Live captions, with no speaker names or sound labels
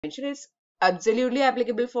mentioned is absolutely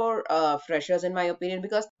applicable for freshers in my opinion,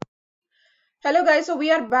 because hello guys, so we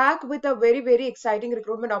are back with a very exciting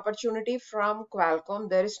recruitment opportunity from Qualcomm.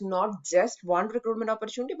 There is not just one recruitment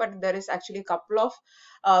opportunity, but there is actually a couple of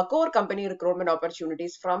core company recruitment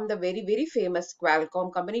opportunities from the very famous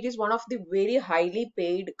Qualcomm company. It is one of the very highly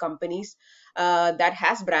paid companies that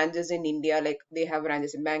has branches in India, like they have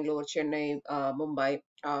branches in Bangalore, Chennai, Mumbai,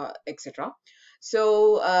 etc.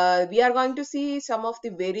 So we are going to see some of the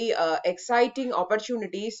very exciting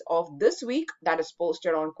opportunities of this week that is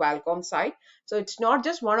posted on Qualcomm site. So it's not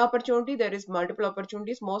just one opportunity, there is multiple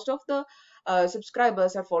opportunities. Most of the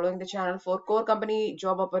subscribers are following the channel for core company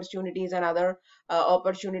job opportunities and other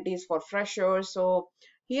opportunities for freshers. So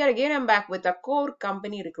here again, I'm back with a core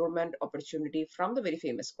company recruitment opportunity from the very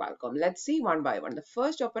famous Qualcomm. Let's see one by one. The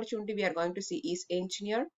first opportunity we are going to see is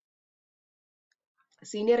senior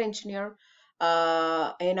engineer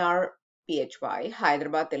in our PHY,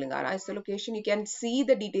 Hyderabad, Telangana is the location. You can see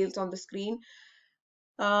the details on the screen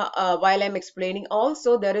while I'm explaining.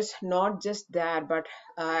 Also, there is not just that, but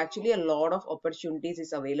actually a lot of opportunities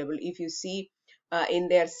is available. If you see in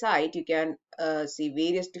their site, you can see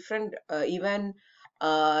various different even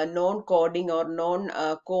non-coding or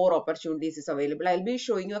non-core opportunities is available. I'll be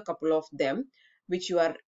showing you a couple of them, which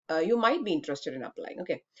you might be interested in applying.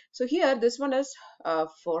 Okay, so here this one is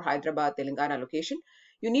for Hyderabad, Telangana location.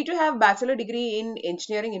 You need to have bachelor degree in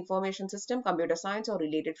engineering, information system, computer science or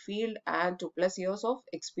related field and 2+ years of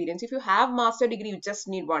experience. If you have master degree, you just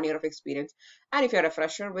need 1 year of experience. And if you're a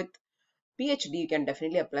fresher with PhD, you can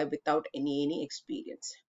definitely apply without any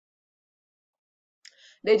experience.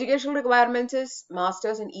 The educational requirements is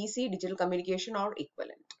masters in EC, digital communication or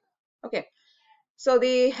equivalent. Okay. So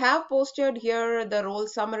they have posted here the role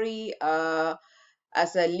summary.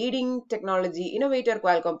 As a leading technology innovator,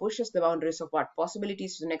 Qualcomm pushes the boundaries of what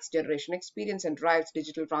possibilities to the next generation experience and drives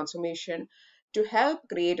digital transformation to help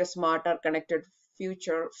create a smarter, connected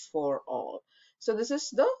future for all. So this is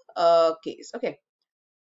the case. Okay.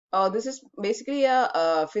 This is basically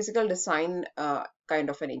a physical design kind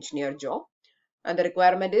of an engineer job. And the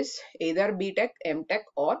requirement is either BTech, MTech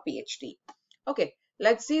or PhD. Okay,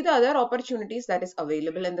 let's see the other opportunities that is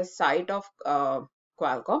available in the site of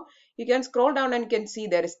Qualcomm. You can scroll down and you can see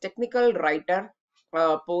there is technical writer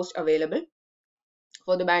post available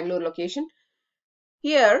for the Bangalore location.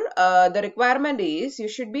 Here, the requirement is you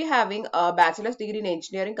should be having a bachelor's degree in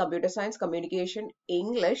engineering, computer science, communication,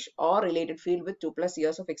 English or related field with 2+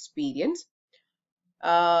 years of experience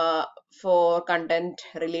uh, for content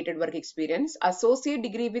related work experience, associate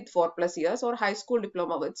degree with 4+ years or high school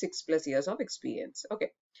diploma with 6+ years of experience. Okay.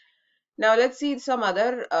 Now let's see some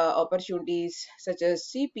other opportunities such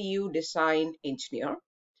as CPU design engineer.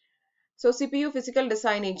 So CPU physical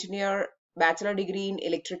design engineer, bachelor degree in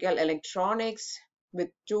electrical electronics with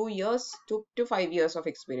 2 years, 2 to 5 years of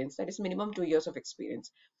experience. That is minimum 2 years of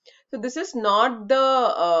experience. So this is not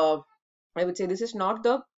the, I would say this is not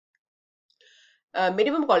the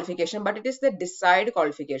minimum qualification, but it is the desired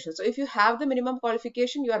qualification. So if you have the minimum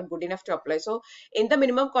qualification, you are good enough to apply. So in the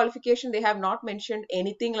minimum qualification, they have not mentioned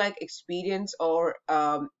anything like experience or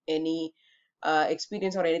any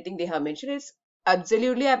experience or anything they have mentioned. It's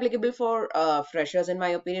absolutely applicable for freshers in my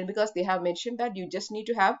opinion, because they have mentioned that you just need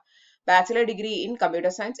to have bachelor degree in computer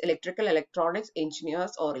science, electrical, electronics,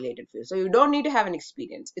 engineers or related fields. So you don't need to have an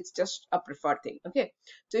experience. It's just a preferred thing. Okay.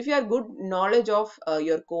 So if you have good knowledge of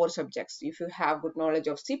your core subjects, if you have good knowledge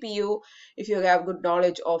of CPU, if you have good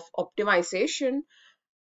knowledge of optimization,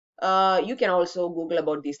 you can also Google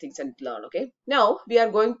about these things and learn. Okay. Now we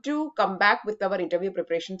are going to come back with our interview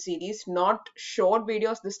preparation series, not short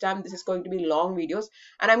videos this time. This is going to be long videos,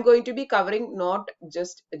 and I'm going to be covering not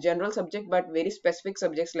just general subject, but very specific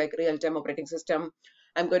subjects like real-time operating system.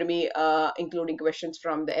 I'm going to be including questions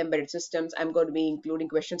from the embedded systems. I'm going to be including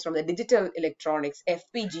questions from the digital electronics,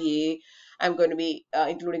 FPGA. I'm going to be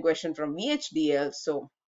including questions from VHDL.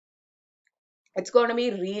 So it's going to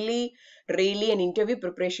be really an interview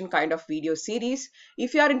preparation kind of video series.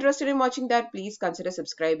 If you are interested in watching that, please consider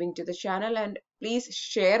subscribing to the channel and please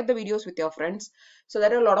share the videos with your friends, so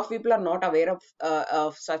that a lot of people are not aware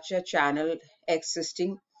of such a channel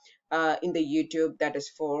existing in the YouTube that is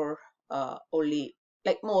for only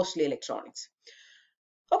like mostly electronics.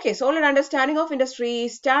 Okay, solid understanding of industry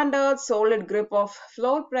standards, solid grip of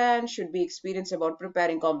floor plan, should be experienced about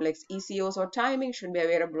preparing complex ECOs or timing, should be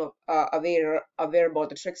aware about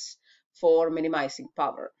the tricks for minimizing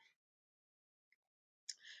power.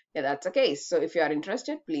 Yeah, that's the case. So if you are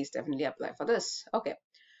interested, please definitely apply for this. Okay,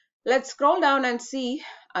 let's scroll down and see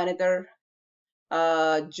another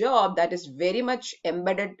job that is very much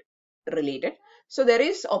embedded related. So there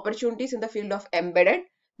is opportunities in the field of embedded.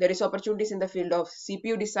 There is opportunities in the field of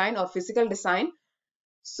CPU design or physical design.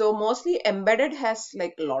 So mostly embedded has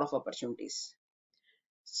like a lot of opportunities.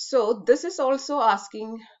 So this is also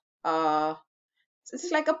asking, uh, this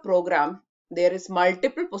is like a program. There is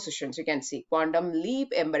multiple positions. You can see Quantum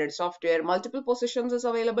Leap, embedded software, multiple positions is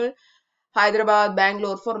available. Hyderabad,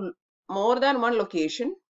 Bangalore, for more than one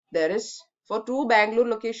location. There is for two Bangalore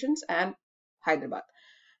locations and Hyderabad.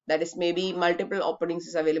 That is maybe multiple openings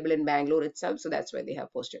is available in Bangalore itself. So that's why they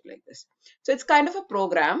have posted like this. So it's kind of a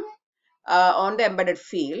program on the embedded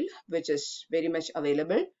field, which is very much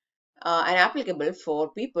available and applicable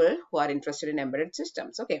for people who are interested in embedded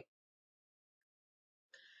systems. Okay.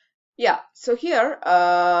 Yeah, so here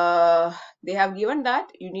they have given that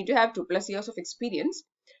you need to have 2+ years of experience.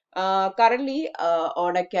 Currently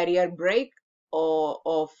on a career break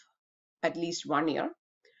of at least 1 year.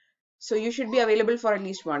 So you should be available for at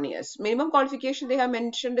least 1 year. Minimum qualification they have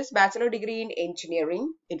mentioned is bachelor degree in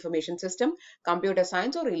engineering, information system, computer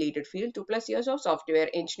science or related field, 2+ years of software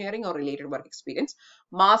engineering or related work experience,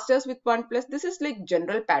 masters with 1+. This is like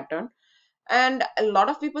general pattern, and a lot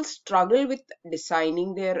of people struggle with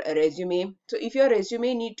designing their resume. So if your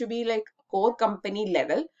resume need to be like core company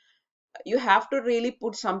level, you have to really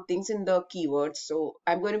put some things in the keywords. So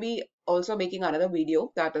I'm going to be also making another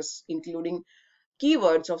video that is including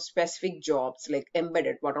keywords of specific jobs like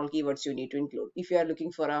embedded, what all keywords you need to include. If you are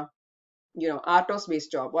looking for a RTOS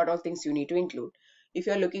based job, what all things you need to include. If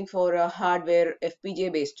you are looking for a hardware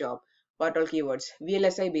FPGA based job, what all keywords.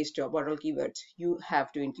 VLSI based job, what all keywords you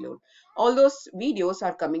have to include. All those videos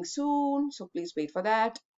are coming soon, so please wait for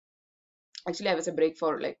that. Actually, I was a break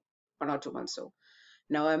for like 1 or 2 months, so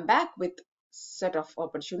now I'm back with set of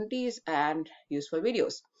opportunities and useful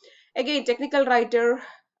videos. Again, technical writer,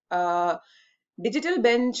 uh, digital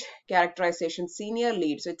bench characterization senior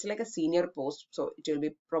lead. So it's like a senior post. So it will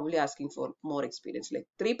be probably asking for more experience, like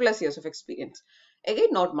 3+ years of experience. Again,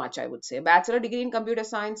 not much, I would say. Bachelor degree in computer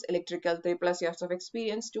science, electrical, 3+ years of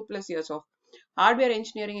experience, 2+ years of hardware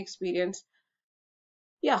engineering experience.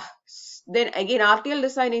 Yeah, then again, RTL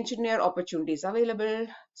design engineer opportunities available.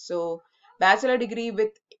 So bachelor degree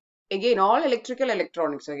with again all electrical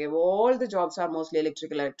electronics. Okay, all the jobs are mostly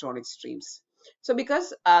electrical electronics streams. So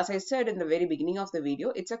because as I said in the very beginning of the video,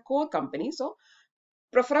 it's a core company. So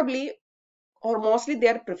preferably or mostly they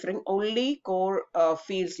are preferring only core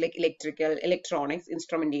fields like electrical, electronics,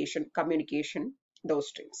 instrumentation, communication, those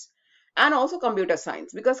streams. And also computer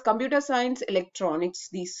science, because computer science, electronics,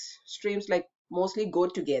 these streams like mostly go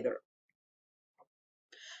together.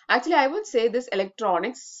 Actually, I would say this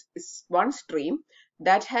electronics is one stream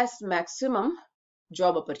that has maximum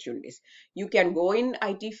job opportunities. You can go in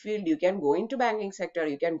IT field, you can go into banking sector,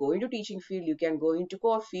 you can go into teaching field, you can go into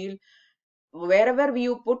core field. Wherever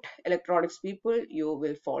you put electronics people, you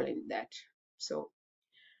will fall in that. So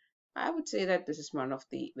I would say that this is one of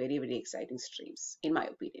the very, very exciting streams, in my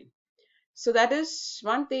opinion. So that is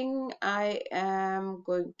one thing I am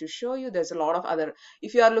going to show you. There's a lot of other,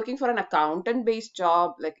 if you are looking for an accountant based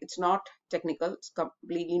job, like it's not technical, it's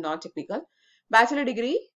completely not technical. Bachelor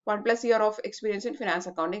degree, 1+ year of experience in finance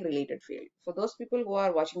accounting related field. For those people who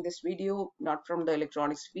are watching this video, not from the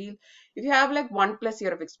electronics field, if you have like 1+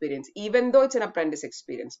 year of experience, even though it's an apprentice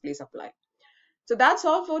experience, please apply. So that's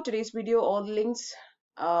all for today's video. All the links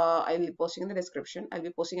I'll be posting in the description. I'll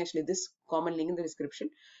be posting actually this common link in the description.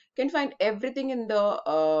 You can find everything in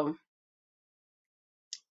the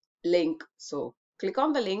link. So click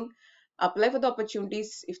on the link, apply for the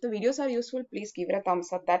opportunities. If the videos are useful, please give it a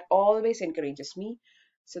thumbs up. That always encourages me.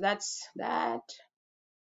 So that's that.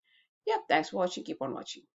 Yeah, thanks for watching. Keep on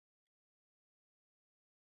watching.